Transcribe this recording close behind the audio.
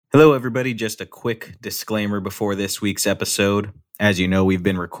Hello, everybody. Just a quick disclaimer before this week's episode. As you know, we've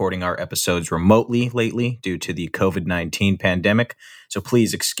been recording our episodes remotely lately due to the COVID-19 pandemic, so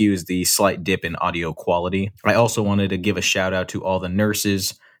please excuse the slight dip in audio quality. I also wanted to give a shout out to all the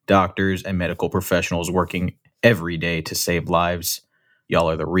nurses, doctors, and medical professionals working every day to save lives. Y'all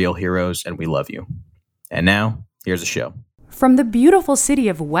are the real heroes, and we love you. And now, here's the show. From the beautiful city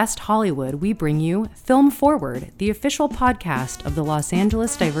of West Hollywood, we bring you Film Forward, the official podcast of the Los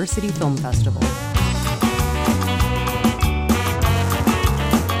Angeles Diversity Film Festival.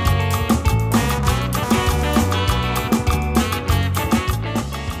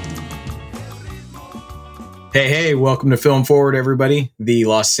 Hey, welcome to Film Forward, everybody. The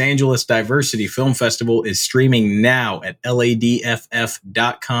Los Angeles Diversity Film Festival is streaming now at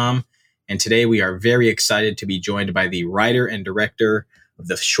ladff.com. And today we are very excited to be joined by the writer and director of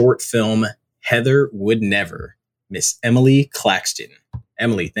the short film Heather Would Never, Miss Emily Claxton.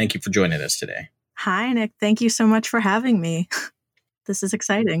 Emily, thank you for joining us today. Hi, Nick. Thank you so much for having me. This is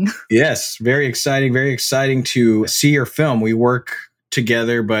exciting. Yes, very exciting to see your film. We work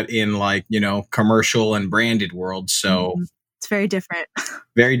together, but in commercial and branded world. So it's very different.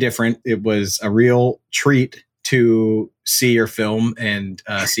 Very different. It was a real treat to see your film and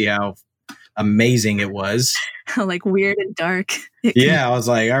see how amazing it was. Like weird and dark. Yeah, I was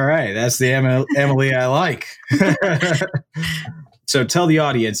like, all right, that's the Emily I like. So tell the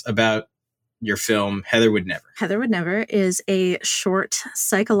audience about your film, Heather Would Never. Heather Would Never is a short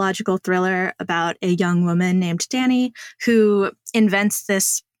psychological thriller about a young woman named Danny who invents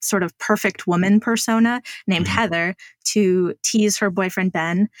this sort of perfect woman persona named Heather to tease her boyfriend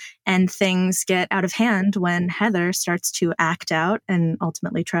Ben, and things get out of hand when Heather starts to act out and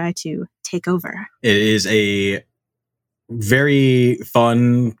ultimately try to take over. It is a very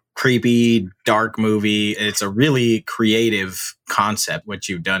fun, creepy, dark movie. It's a really creative concept, what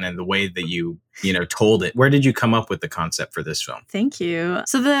you've done and the way that you told it. Where did you come up with the concept for this film? Thank you.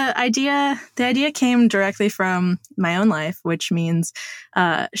 So the idea came directly from my own life, which means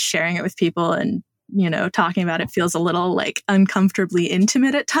sharing it with people and talking about it feels a little like uncomfortably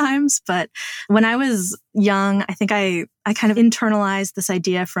intimate at times. But when I was young, I think I kind of internalized this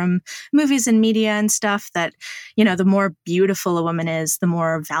idea from movies and media and stuff that, the more beautiful a woman is, the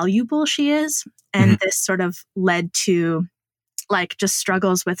more valuable she is. And this sort of led to just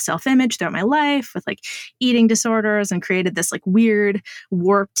struggles with self-image throughout my life, with eating disorders, and created this weird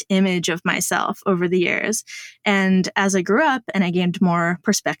warped image of myself over the years. And as I grew up and I gained more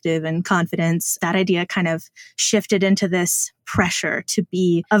perspective and confidence, that idea kind of shifted into this pressure to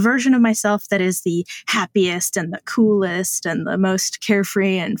be a version of myself that is the happiest and the coolest and the most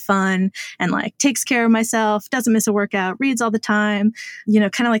carefree and fun and takes care of myself, doesn't miss a workout, reads all the time,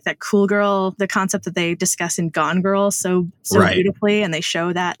 kind of like that cool girl, the concept that they discuss in Gone Girl so right. Beautifully. And they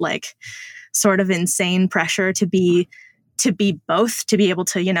show that sort of insane pressure to be both, to be able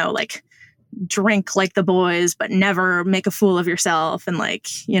to, drink like the boys, but never make a fool of yourself. And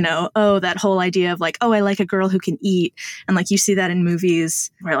that whole idea of I like a girl who can eat. And you see that in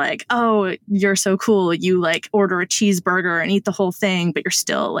movies where oh, you're so cool. You order a cheeseburger and eat the whole thing, but you're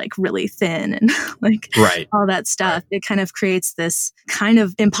still really thin and right. all that stuff. Right. It kind of creates this kind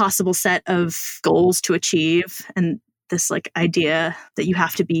of impossible set of goals to achieve. And this idea that you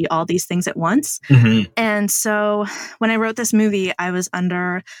have to be all these things at once. And so when I wrote this movie, I was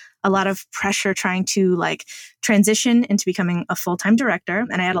under a lot of pressure trying to transition into becoming a full-time director.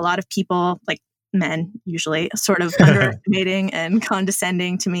 And I had a lot of people, men usually, sort of underestimating and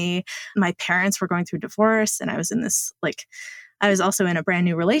condescending to me. My parents were going through divorce, and I was in this I was also in a brand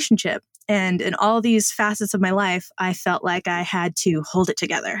new relationship. And in all these facets of my life, I felt like I had to hold it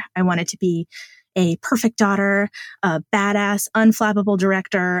together. I wanted to be a perfect daughter, a badass, unflappable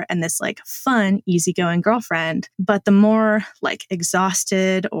director, and this fun, easygoing girlfriend. But the more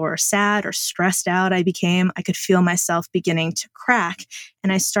exhausted or sad or stressed out I became, I could feel myself beginning to crack.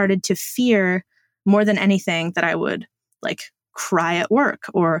 And I started to fear more than anything that I would cry at work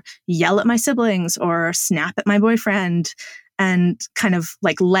or yell at my siblings or snap at my boyfriend and kind of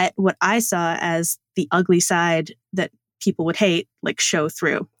let what I saw as the ugly side that people would hate show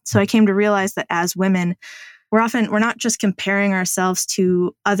through. So I came to realize that as women, we're not just comparing ourselves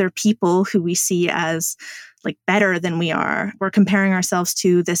to other people who we see as better than we are. We're comparing ourselves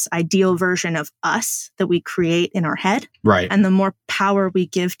to this ideal version of us that we create in our head. Right. And the more power we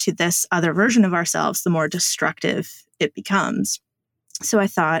give to this other version of ourselves, the more destructive it becomes. So I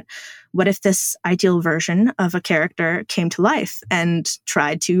thought, what if this ideal version of a character came to life and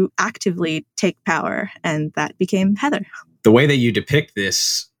tried to actively take power? And that became Heather. The way that you depict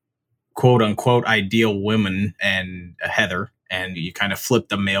this quote unquote ideal woman and Heather and you kind of flip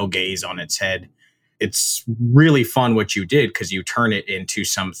the male gaze on its head. It's really fun what you did, because you turn it into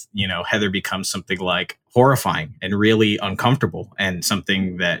some, Heather becomes something like horrifying and really uncomfortable, and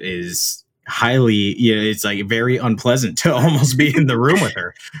something that is highly, it's like very unpleasant to almost be in the room with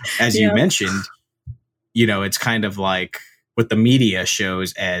her. As you mentioned, it's kind of like what the media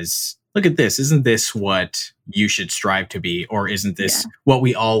shows as, look at this, isn't this what you should strive to be? Or isn't this what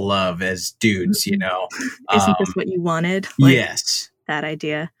we all love as dudes, Isn't this what you wanted? Yes. That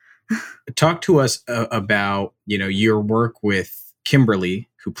idea. Talk to us about, your work with Kimberly,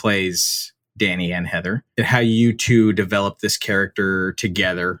 who plays Danny and Heather, and how you two developed this character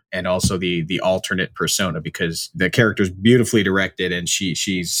together, and also the alternate persona, because the character's beautifully directed and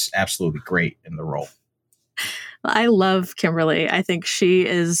she's absolutely great in the role. Well, I love Kimberly. I think she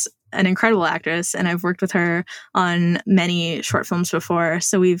is an incredible actress, and I've worked with her on many short films before.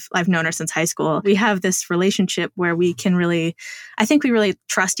 So I've known her since high school. We have this relationship where we really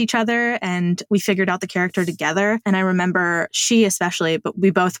trust each other, and we figured out the character together. And I remember she especially, but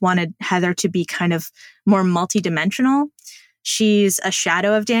we both wanted Heather to be kind of more multidimensional. She's a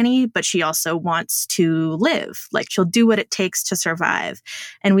shadow of Danny, but she also wants to live. Like, she'll do what it takes to survive.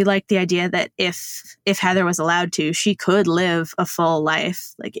 And we like the idea that if Heather was allowed to, she could live a full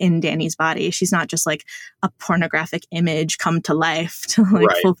life, like in Danny's body. She's not just like a pornographic image come to life to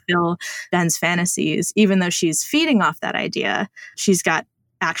fulfill Ben's fantasies. Even though she's feeding off that idea, she's got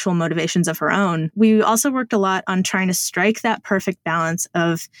actual motivations of her own. We also worked a lot on trying to strike that perfect balance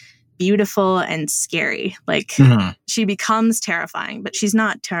of beautiful and scary. Like, she becomes terrifying, but she's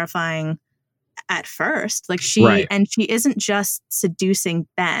not terrifying at first. Like, and she isn't just seducing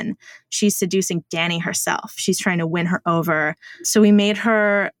Ben, she's seducing Danny herself. She's trying to win her over. So we made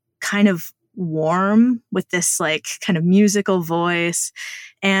her kind of warm with this like kind of musical voice.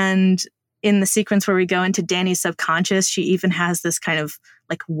 And in the sequence where we go into Danny's subconscious, she even has this kind of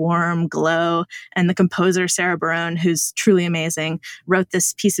like warm glow. And the composer, Sarah Barone, who's truly amazing, wrote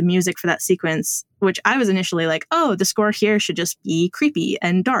this piece of music for that sequence, which I was initially like, oh, the score here should just be creepy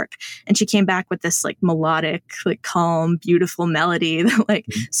and dark. And she came back with this like melodic, like calm, beautiful melody that like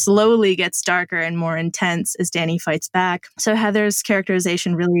slowly gets darker and more intense as Danny fights back. So Heather's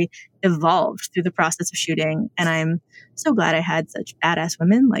characterization really evolved through the process of shooting. And I'm so glad I had such badass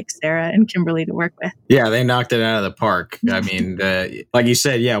women like Sarah and Kimberly to work with. Yeah, they knocked it out of the park. I mean, like you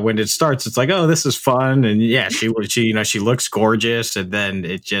said, when it starts, it's like, oh, this is fun. And she looks gorgeous. And then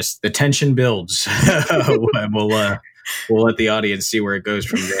the tension builds. And we'll let the audience see where it goes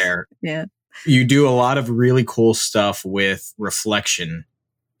from there. Yeah. You do a lot of really cool stuff with reflection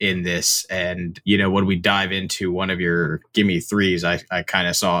in this. And, when we dive into one of your gimme threes, I kind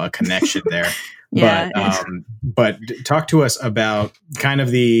of saw a connection there. Yeah. But talk to us about kind of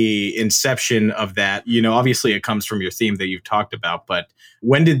the inception of that. Obviously it comes from your theme that you've talked about, but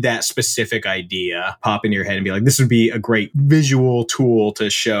when did that specific idea pop in your head and be like, this would be a great visual tool to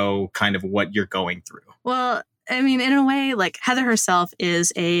show kind of what you're going through? Well, I mean, in a way, like Heather herself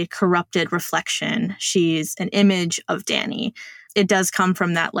is a corrupted reflection. She's an image of Danny. It does come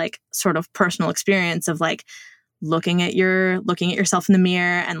from that like sort of personal experience of like looking at yourself in the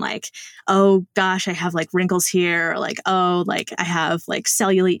mirror and like, oh gosh, I have like wrinkles here, or like, oh, like I have like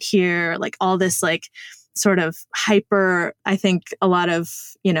cellulite here, like all this like sort of hyper, I think a lot of,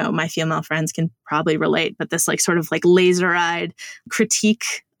 my female friends can probably relate, but this like sort of like laser-eyed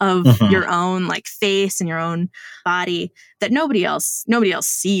critique of your own like face and your own body that nobody else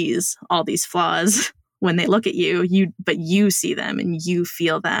sees all these flaws when they look at but you see them and you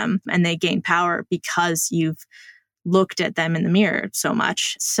feel them, and they gain power because you've looked at them in the mirror so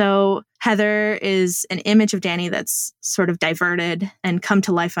much. So Heather is an image of Danny that's sort of diverted and come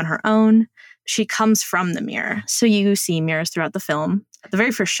to life on her own. She comes from the mirror. So you see mirrors throughout the film. The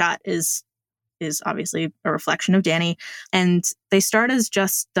very first shot is obviously a reflection of Danny. And they start as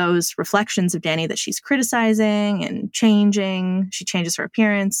just those reflections of Danny that she's criticizing and changing. She changes her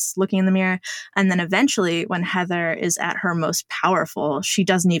appearance, looking in the mirror. And then eventually, when Heather is at her most powerful, she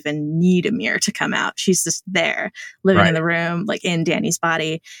doesn't even need a mirror to come out. She's just there, living in the room, like in Danny's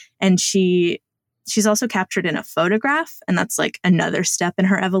body. And she's also captured in a photograph, and that's like another step in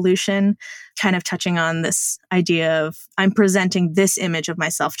her evolution, kind of touching on this idea of I'm presenting this image of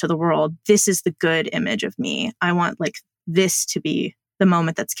myself to the world. This is the good image of me. I want like this to be the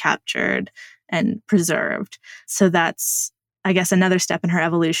moment that's captured and preserved. So that's, I guess, another step in her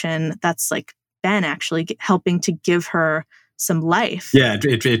evolution. That's like Ben actually helping to give her some life. Yeah,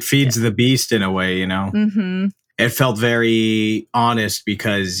 it feeds the beast in a way, Mm-hmm. It felt very honest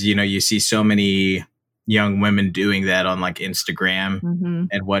because, you see so many young women doing that on like Instagram Mm-hmm.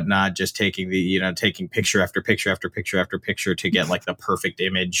 and whatnot, just taking picture after picture after picture after picture to get like the perfect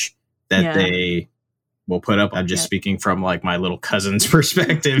image that they will put up. I'm just speaking from like my little cousin's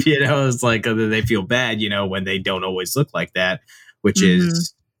perspective, it's like they feel bad, when they don't always look like that, which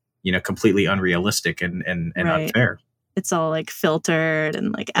is, completely unrealistic and unfair. It's all like filtered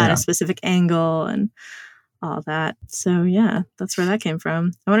and like at a specific angle and all that. So yeah, that's where that came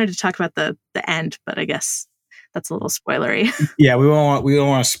from. I wanted to talk about the end, but I guess that's a little spoilery. Yeah, we don't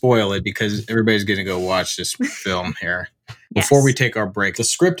want to spoil it because everybody's going to go watch this film here. Before we take our break, the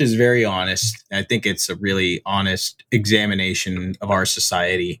script is very honest. I think it's a really honest examination of our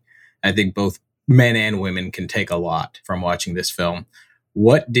society. I think both men and women can take a lot from watching this film.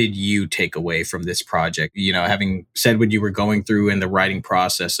 What did you take away from this project? Having said what you were going through in the writing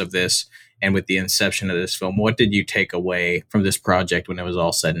process of this and with the inception of this film, what did you take away from this project when it was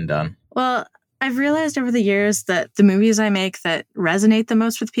all said and done? Well, I've realized over the years that the movies I make that resonate the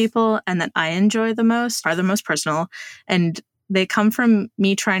most with people and that I enjoy the most are the most personal. And they come from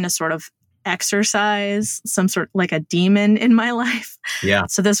me trying to sort of exercise some sort like a demon in my life. Yeah.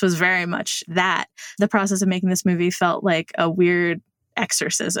 So this was very much that. The process of making this movie felt like a weird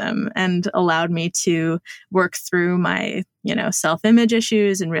exorcism and allowed me to work through my, self-image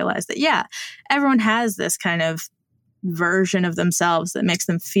issues and realize that, everyone has this kind of version of themselves that makes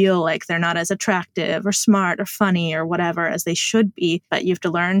them feel like they're not as attractive or smart or funny or whatever as they should be. But you have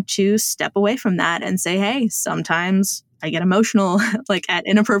to learn to step away from that and say, hey, sometimes I get emotional like at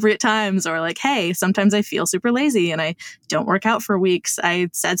inappropriate times, or like, hey, sometimes I feel super lazy and I don't work out for weeks. I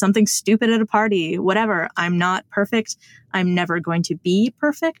said something stupid at a party, whatever. I'm not perfect. I'm never going to be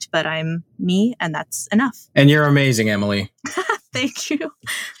perfect, but I'm me, and that's enough. And you're amazing, Emily. Thank you.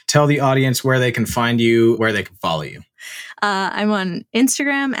 Tell the audience where they can find you, where they can follow you. I'm on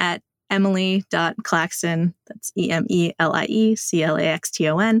Instagram at Emily.Claxton. That's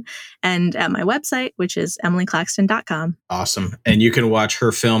EMELIECLAXTON. And at my website, which is emilyclaxton.com. Awesome. And you can watch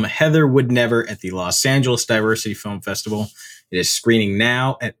her film, Heather Would Never, at the Los Angeles Diversity Film Festival. It is screening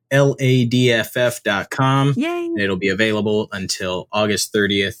now at ladff.com. Yay. And it'll be available until August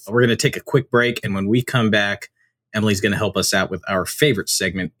 30th. We're going to take a quick break. And when we come back, Emily's going to help us out with our favorite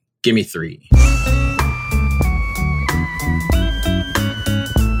segment, Gimme 3.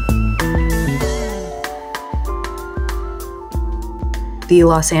 The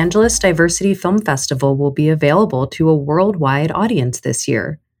Los Angeles Diversity Film Festival will be available to a worldwide audience this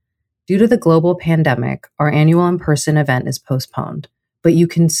year. Due to the global pandemic, our annual in-person event is postponed, but you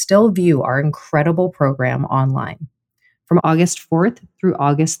can still view our incredible program online. From August 4th through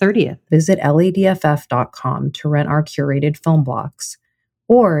August 30th, visit ladff.com to rent our curated film blocks.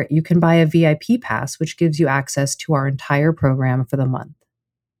 Or you can buy a VIP pass, which gives you access to our entire program for the month.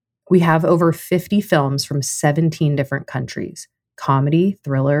 We have over 50 films from 17 different countries. Comedy,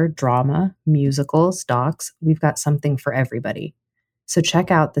 thriller, drama, musicals, docs, we've got something for everybody. So check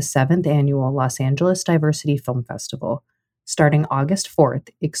out the 7th Annual Los Angeles Diversity Film Festival, starting August 4th,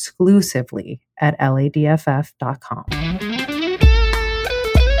 exclusively at ladff.com.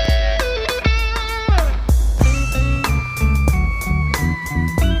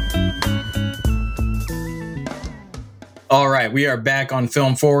 All right, we are back on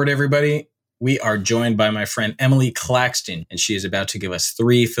Film Forward, everybody. We are joined by my friend Emily Claxton, and she is about to give us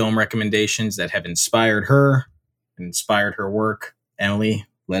 3 film recommendations that have inspired her and inspired her work. Emily,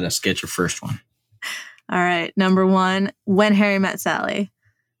 let us get your first one. All right. Number 1, When Harry Met Sally.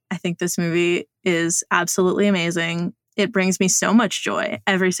 I think this movie is absolutely amazing. It brings me so much joy.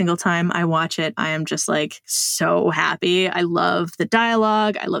 Every single time I watch it, I am just like so happy. I love the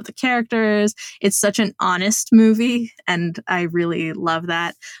dialogue. I love the characters. It's such an honest movie, and I really love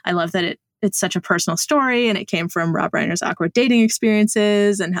that. I love that it's such a personal story, and it came from Rob Reiner's awkward dating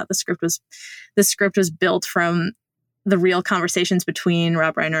experiences and how the script was built from the real conversations between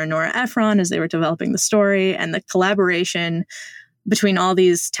Rob Reiner and Nora Ephron as they were developing the story, and the collaboration between all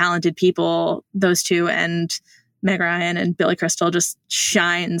these talented people, those two, and Meg Ryan and Billy Crystal just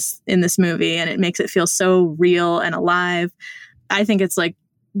shines in this movie, and it makes it feel so real and alive. I think it's like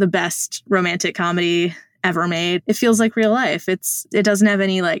the best romantic comedy ever made. It feels like real life. It doesn't have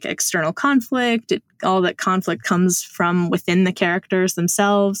any like external conflict. All that conflict comes from within the characters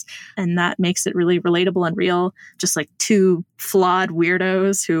themselves, and that makes it really relatable and real. Just like 2 flawed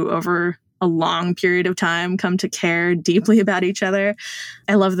weirdos who over a long period of time come to care deeply about each other.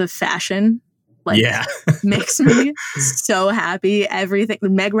 I love the fashion like Yeah. makes me so happy. Everything,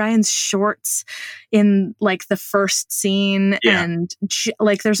 Meg Ryan's shorts in like the first scene, Yeah. and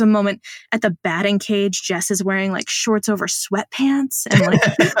like there's a moment at the batting cage, Jess is wearing like shorts over sweatpants, and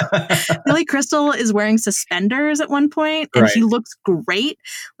like Billy Crystal is wearing suspenders at one point, and Right. he looks great.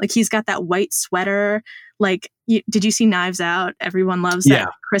 Like he's got that white sweater. Like, did you see Knives Out? Everyone loves that. Yeah.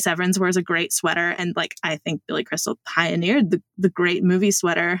 Chris Evans wears a great sweater, and like I think Billy Crystal pioneered the great movie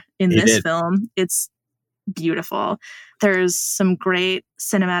sweater in He this did. film. It's beautiful. There's some great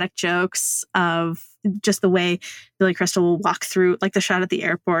cinematic jokes of just the way Billy Crystal will walk through, like the shot at the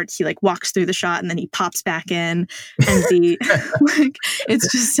airport. He like walks through the shot and then he pops back in, and the like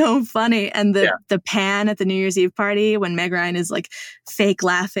it's just so funny. And the pan at the New Year's Eve party when Meg Ryan is like fake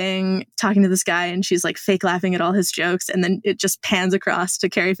laughing, talking to this guy, and she's like fake laughing at all his jokes, and then it just pans across to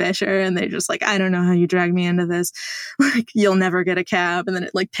Carrie Fisher, and they're just like, I don't know how you dragged me into this. Like, you'll never get a cab, and then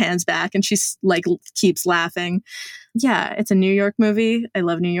it like pans back, and she's like keeps laughing. Yeah, it's a New York movie. I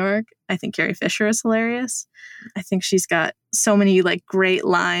love New York. I think Carrie Fisher is hilarious. I think she's got so many like great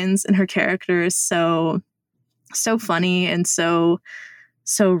lines, and her character is so funny and so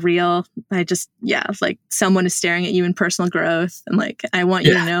real. I just, like someone is staring at you in personal growth, and like I want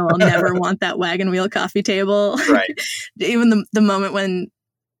you to know I'll never want that wagon wheel coffee table. Right. Even the moment when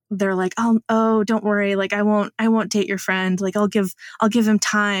they're like, oh, don't worry, like I won't date your friend, like I'll give him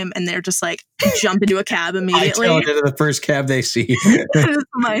time, and they're just like jump into a cab immediately. I tell into the first cab they see. It's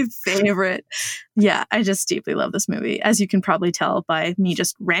my favorite. Yeah, I just deeply love this movie, as you can probably tell by me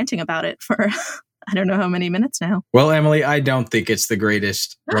just ranting about it for I don't know how many minutes now. Well, Emily, I don't think it's the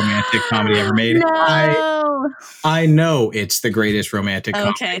greatest romantic comedy ever made. No. I know it's the greatest romantic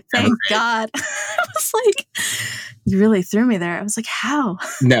comedy. Okay, thank God. I was like, you really threw me there. I was like, how?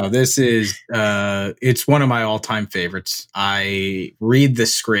 No, this is it's one of my all-time favorites. I read the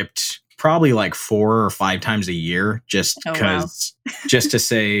script probably like 4 or 5 times a year just because just to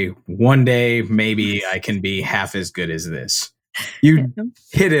say one day maybe I can be half as good as this. You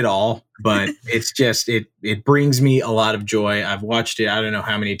hit it all, but it's just it brings me a lot of joy. I've watched it I don't know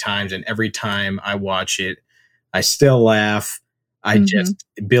how many times, and every time I watch it I still laugh. Just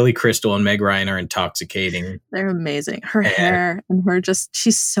Billy Crystal and Meg Ryan are intoxicating. They're amazing. Her hair and her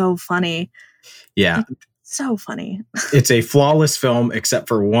she's so funny. Yeah. So funny. It's a flawless film except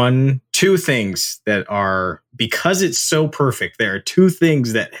for 2 things that are, because it's so perfect, there are 2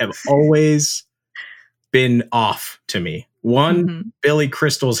 things that have always been off to me. One, Billy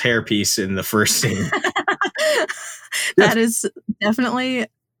Crystal's hairpiece in the first scene. That is definitely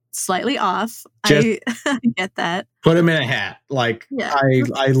slightly off. I get that. Put him in a hat. Like, I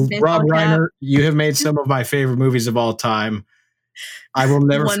Rob Reiner, you have made some of my favorite movies of all time. I will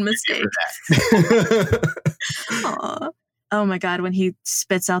never one mistake. Oh my God, when he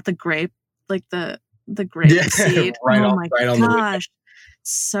spits out the grape, like the grape seed. Oh my gosh.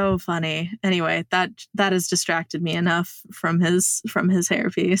 So funny. Anyway, that has distracted me enough from his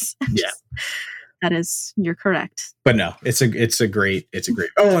hairpiece. Yeah. That is, you're correct. But no, it's a great.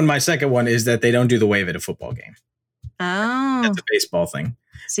 Oh, and my second one is that they don't do the wave at a football game. Oh. That's a baseball thing.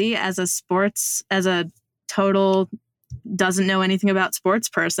 See, as a total doesn't know anything about sports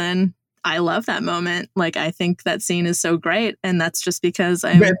person, I love that moment. Like, I think that scene is so great, and that's just because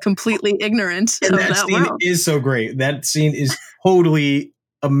I'm completely ignorant of that scene world. Is so great. That scene is totally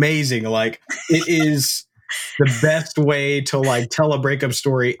amazing. Like, it is the best way to like tell a breakup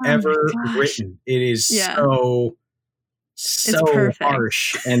story ever written. It is so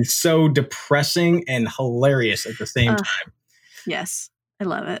harsh and so depressing and hilarious at the same time. Yes, I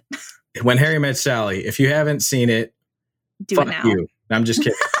love it. When Harry Met Sally, if you haven't seen it, do it now. You. I'm just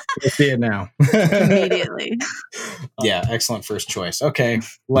kidding. Let's see it now. Immediately. Yeah, excellent first choice. Okay,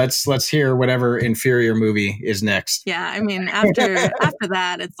 let's hear whatever inferior movie is next. Yeah, I mean, after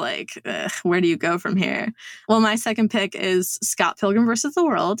that, it's like, where do you go from here? Well, my second pick is Scott Pilgrim versus the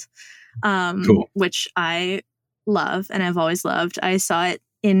World, which I love and I've always loved. I saw it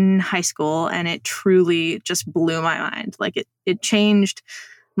in high school, and it truly just blew my mind. Like, it changed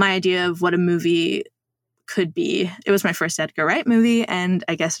my idea of what a movie could be. It was my first Edgar Wright movie, and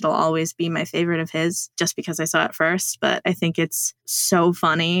I guess it'll always be my favorite of his just because I saw it first. But I think it's so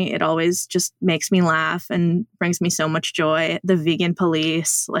funny. It always just makes me laugh and brings me so much joy. The vegan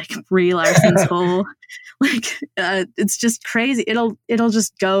police, like Brie Larson's whole, like it's just crazy. It'll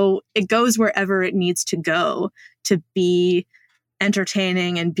just go. It goes wherever it needs to go to be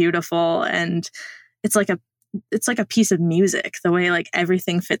entertaining and beautiful, and it's like a piece of music. The way like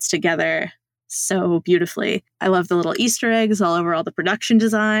everything fits together so beautifully. I love the little Easter eggs all over all the production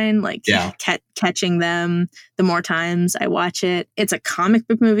design, like catching them the more times I watch it. It's a comic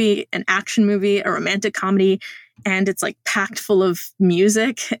book movie, an action movie, a romantic comedy, and it's like packed full of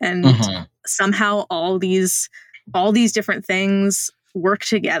music. And somehow all these different things work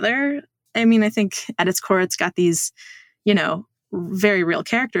together. I mean, I think at its core, it's got these, you know, very real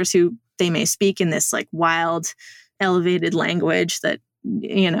characters who they may speak in this like wild, elevated language that,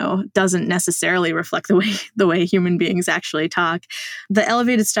 you know, doesn't necessarily reflect the way human beings actually talk. The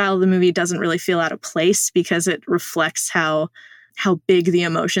elevated style of the movie doesn't really feel out of place because it reflects how big the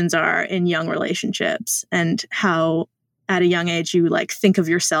emotions are in young relationships and how at a young age you like think of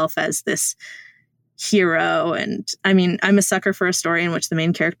yourself as this hero. And I mean, I'm a sucker for a story in which the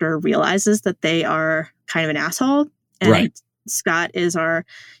main character realizes that they are kind of an asshole. And Scott is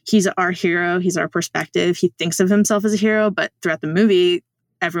he's our hero. He's our perspective. He thinks of himself as a hero, but throughout the movie,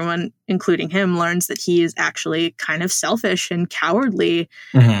 everyone, including him, learns that he is actually kind of selfish and cowardly.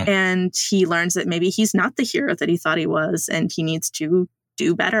 And he learns that maybe he's not the hero that he thought he was, and he needs to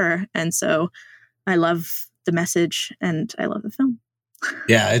do better. And so I love the message and I love the film.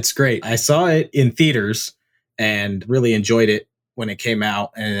 Yeah, it's great. I saw it in theaters and really enjoyed it when it came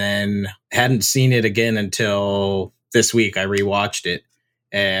out, and then hadn't seen it again until this week. I rewatched it,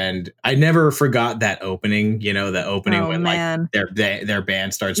 and I never forgot that opening. You know, the opening when like their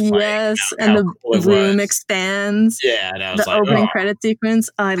band starts playing. Yes, and the room expands. Yeah, and I was the opening credit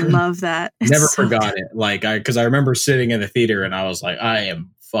sequence. I love that. It's never forgot it. Like because I remember sitting in the theater and I was like, I am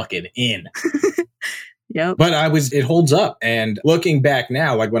fucking in. Yep. But it holds up. And looking back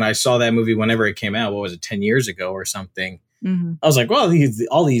now, like when I saw that movie, whenever it came out, what was it, 10 years ago or something? I was like, well,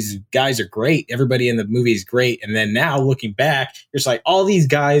 all these guys are great. Everybody in the movie is great. And then now looking back, it's like all these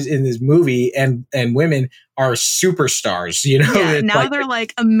guys in this movie and women are superstars, you know? Yeah, now they're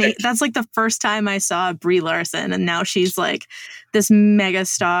like amazing. That's like the first time I saw Brie Larson, and now she's like this mega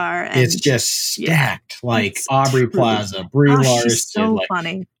star. And it's just stacked. Like Aubrey Plaza, Brie Larson. She's so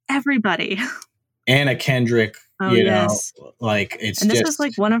funny. Everybody. Anna Kendrick, you know, like it's and this just, was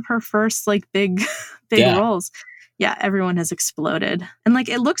like one of her first like big roles. Yeah, everyone has exploded. And like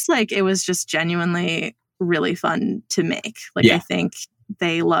it looks like it was just genuinely really fun to make. Like I think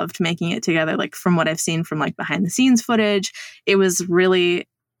they loved making it together. Like from what I've seen from like behind the scenes footage, it was a really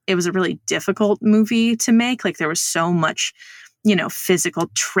difficult movie to make. Like there was so much, you know, physical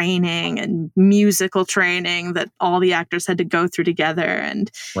training and musical training that all the actors had to go through together.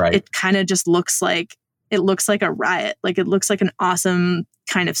 And it kind of just looks like a riot. Like it looks like an awesome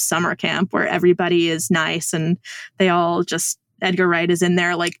kind of summer camp where everybody is nice and they all just, Edgar Wright is in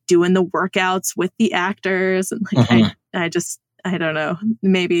there like doing the workouts with the actors. And like, I don't know,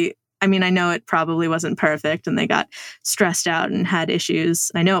 maybe, I mean, I know it probably wasn't perfect and they got stressed out and had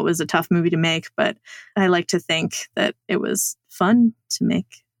issues. I know it was a tough movie to make, but I like to think that it was fun to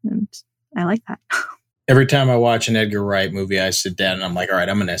make. And I like that. Every time I watch an Edgar Wright movie, I sit down and I'm like, all right,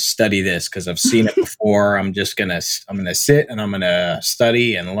 I'm going to study this because I've seen it before. I'm going to sit and I'm going to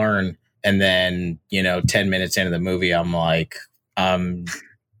study and learn. And then, you know, 10 minutes into the movie, I'm like,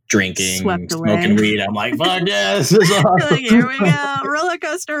 drinking, smoking weed. I'm like, fuck yeah, this is awesome. Like, here we go, roller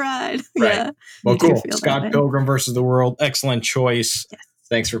coaster ride. Right. Yeah. Well, cool. Scott Pilgrim versus the World. Excellent choice. Yes.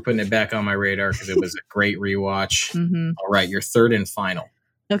 Thanks for putting it back on my radar because it was a great rewatch. All right, your third and final.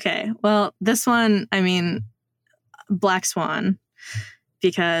 Okay. Well, this one, I mean, Black Swan,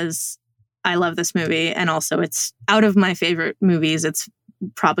 because I love this movie. And also it's out of my favorite movies. It's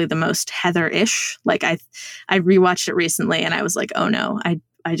probably the most Heather-ish. Like I rewatched it recently and I was like, oh no,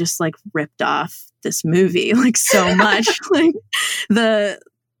 I just like ripped off this movie like so much. Like the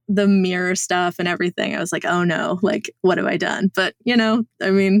mirror stuff and everything. I was like, oh no, like what have I done? But you know,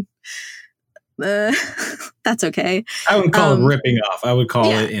 I mean, that's okay. I would call it ripping off. I would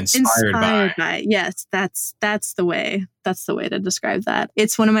call it inspired by. Yes, that's the way to describe that.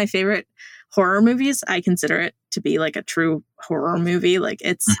 It's one of my favorite horror movies. I consider it to be like a true horror movie. Like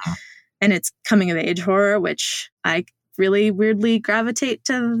it's and it's coming of age horror, which I really weirdly gravitate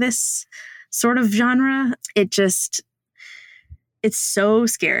to this sort of genre. It's so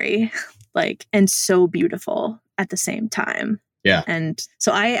scary, like, and so beautiful at the same time. Yeah. And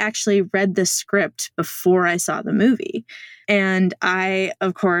so I actually read the script before I saw the movie. And I,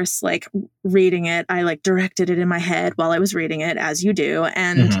 of course, like reading it, I like directed it in my head while I was reading it, as you do.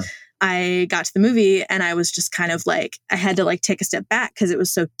 And I got to the movie and I was just kind of like, I had to like take a step back because it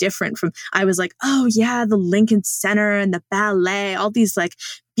was so different from, I was like, oh yeah, the Lincoln Center and the ballet, all these like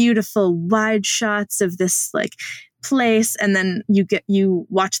beautiful wide shots of this like place. And then you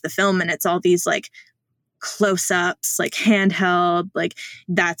watch the film and it's all these like close-ups, like handheld, like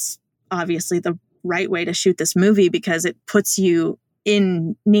that's obviously the right way to shoot this movie because it puts you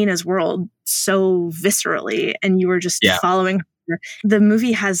in Nina's world so viscerally and you were just following her. The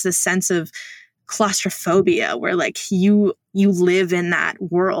movie has this sense of claustrophobia where like you live in that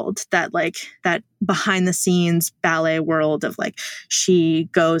world, that like that behind the scenes ballet world of like she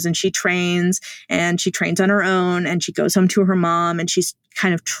goes and she trains on her own and she goes home to her mom and she's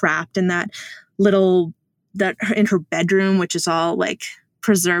kind of trapped in that in her bedroom, which is all like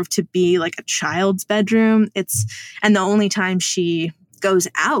preserved to be like a child's bedroom. And the only time she goes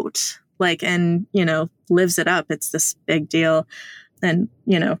out like and lives it up, it's this big deal and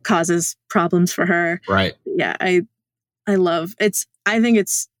causes problems for her. Right. Yeah, I love it's. I think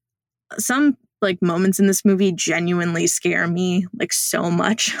it's some like moments in this movie genuinely scare me like so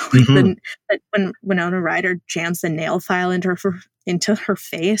much. Like when Winona Ryder jams the nail file into her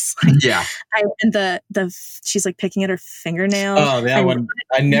face. Like, and she's like picking at her fingernail. Oh, that one!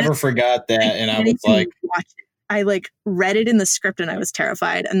 I never forgot that, and I was like, I like read it in the script and I was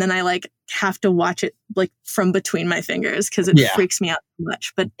terrified. And then I like have to watch it like from between my fingers because it freaks me out so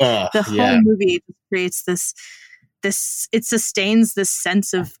much. But the whole movie creates this, it sustains this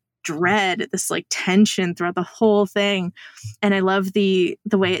sense of dread, this like tension throughout the whole thing. And I love the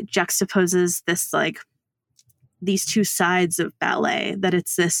way it juxtaposes this, like these two sides of ballet, that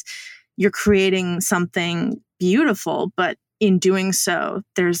it's this, you're creating something beautiful, but in doing so,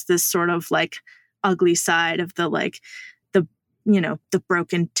 there's this sort of like ugly side of the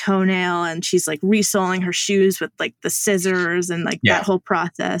broken toenail, and she's like resoling her shoes with like the scissors and like that whole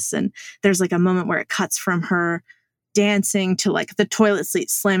process. And there's like a moment where it cuts from her dancing to like the toilet seat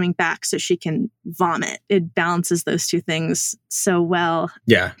slamming back so she can vomit. It balances those two things so well.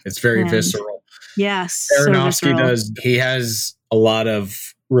 Yeah, it's very visceral. Yes. Aronofsky he has a lot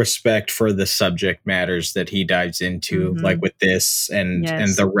of respect for the subject matters that he dives into, like with this and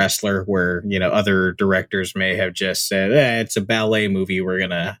The Wrestler, where other directors may have just said, it's a ballet movie, we're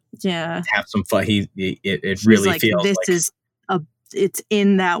gonna have some fun. It really like, feels this like is it's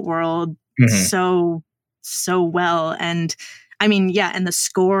in that world so well. And I mean, and the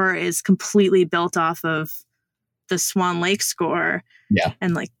score is completely built off of the Swan Lake score.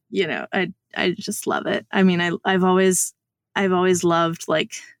 And like I just love it. I mean, I've always loved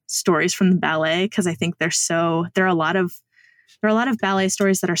like stories from the ballet because I think there are a lot of ballet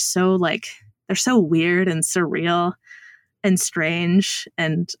stories that are so like, they're so weird and surreal and strange.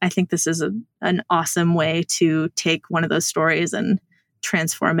 And I think this is an awesome way to take one of those stories and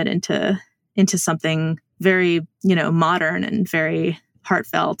transform it into something very, modern and very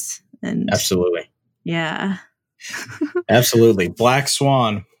heartfelt. And absolutely. Yeah. Absolutely. Black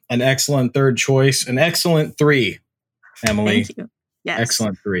Swan, an excellent third choice, an excellent 3. Emily. Thank you. Yes.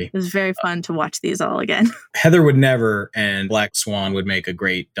 Excellent 3. It was very fun to watch these all again. Heather Would Never and Black Swan would make a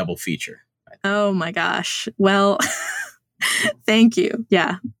great double feature. Oh my gosh. Well, thank you.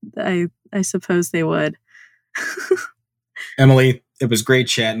 Yeah, I suppose they would. Emily, it was great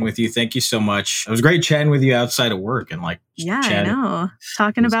chatting with you. Thank you so much. It was great chatting with you outside of work and like I know.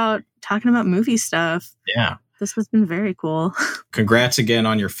 Talking about movie stuff. Yeah. This has been very cool. Congrats again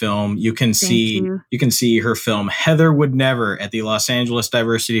on your film. You can see her film Heather Would Never at the Los Angeles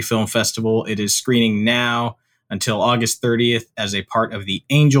Diversity Film Festival. It is screening now until August 30th as a part of the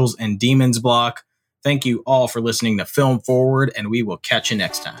Angels and Demons block. Thank you all for listening to Film Forward, and we will catch you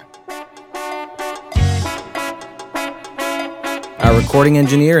next time. Our recording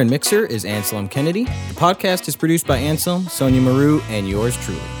engineer and mixer is Anselm Kennedy. The podcast is produced by Anselm, Sonia Maru, and yours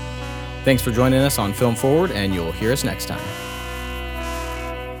truly. Thanks for joining us on Film Forward, and you'll hear us next time.